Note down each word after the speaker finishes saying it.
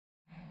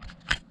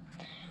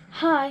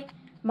Hi,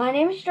 my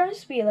name is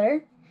Jonas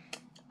Spieler.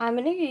 I'm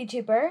a new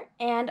YouTuber,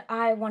 and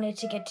I wanted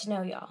to get to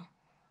know y'all.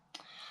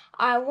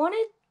 I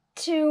wanted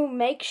to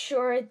make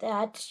sure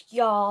that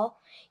y'all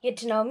get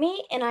to know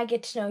me, and I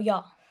get to know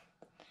y'all.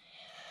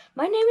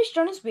 My name is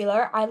Jonas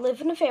Spieler. I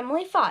live in a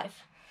family of 5.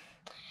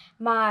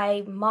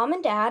 My mom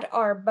and dad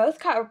are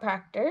both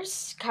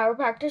chiropractors.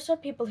 Chiropractors are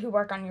people who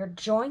work on your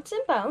joints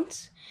and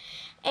bones,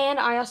 and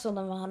I also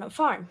live on a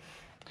farm.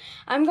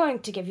 I'm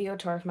going to give you a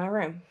tour of my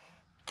room.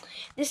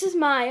 This is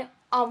my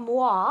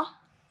armoire,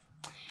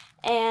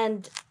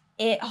 and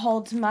it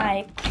holds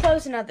my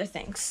clothes and other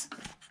things.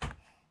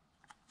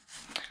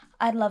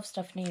 I love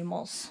stuffed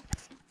animals.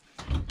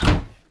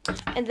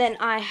 And then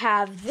I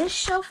have this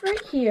shelf right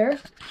here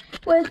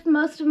with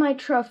most of my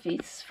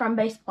trophies from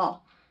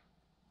baseball.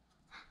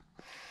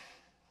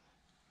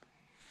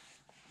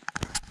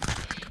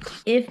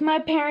 If my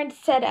parents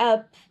set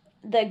up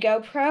the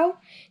GoPro,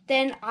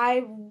 then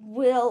I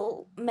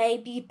will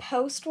maybe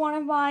post one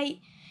of my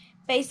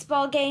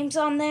baseball games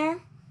on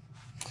there.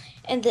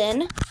 And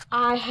then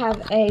I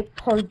have a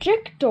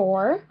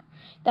projector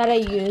that I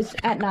use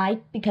at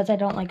night because I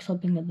don't like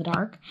sleeping in the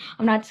dark.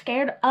 I'm not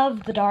scared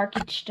of the dark,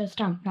 it's just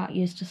I'm not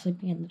used to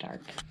sleeping in the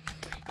dark.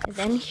 And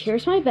then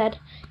here's my bed.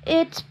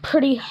 It's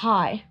pretty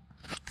high,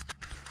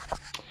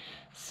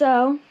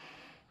 so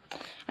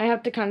I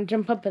have to kind of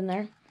jump up in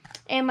there.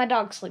 And my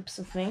dog sleeps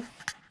with me.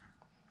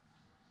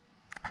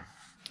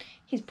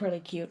 He's pretty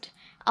cute.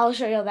 I'll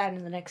show you that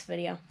in the next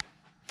video.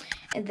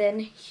 And then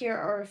here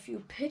are a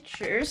few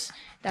pictures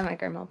that my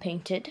grandma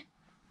painted.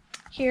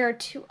 Here are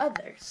 2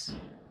 others.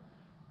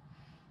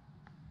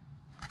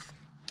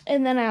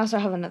 And then I also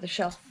have another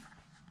shelf.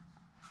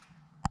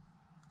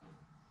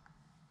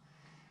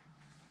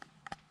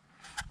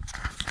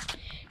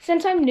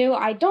 Since I'm new,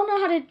 I don't know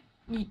how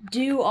to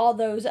do all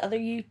those other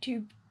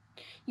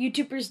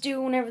YouTubers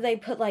do whenever they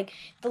put like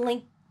the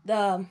link,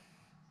 the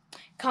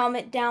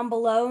comment down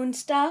below and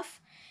stuff,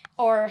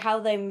 or how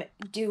they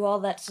do all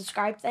that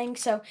subscribe thing.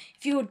 So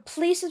if you would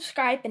please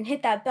subscribe and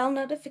hit that bell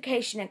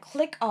notification and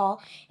click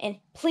all, and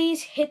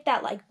please hit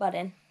that like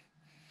button.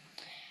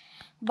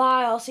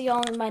 Bye, I'll see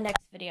y'all in my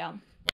next video.